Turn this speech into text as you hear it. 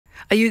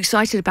Are you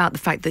excited about the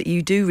fact that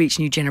you do reach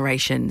new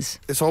generations?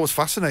 It's always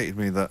fascinated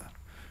me that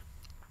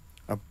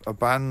a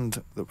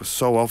band that was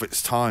so of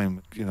its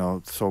time, you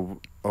know, so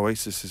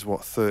Oasis is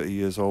what, 30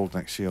 years old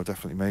next year, or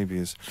definitely maybe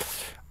is,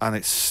 and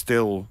it's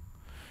still,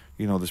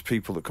 you know, there's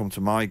people that come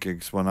to my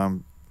gigs when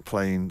I'm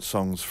playing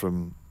songs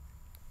from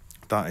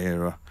that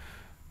era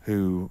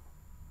who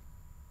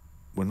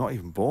were not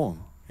even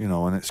born, you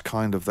know, and it's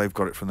kind of, they've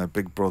got it from their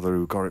big brother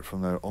who got it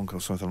from their uncle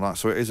or something like that.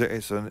 So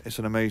it's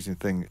an amazing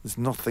thing. There's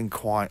nothing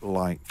quite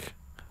like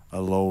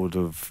a load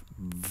of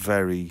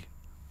very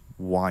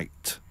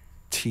white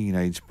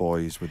teenage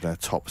boys with their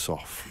tops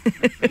off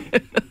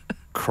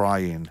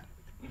crying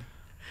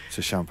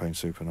to Champagne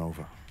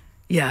Supernova.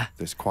 Yeah.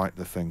 It's quite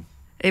the thing.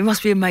 It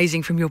must be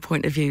amazing from your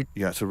point of view.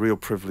 Yeah, it's a real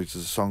privilege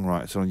as a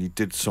songwriter. So you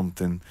did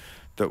something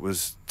that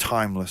was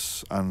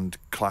timeless and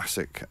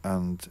classic,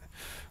 and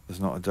there's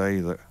not a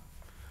day that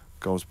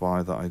goes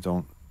by that I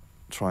don't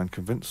try and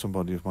convince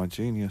somebody of my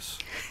genius.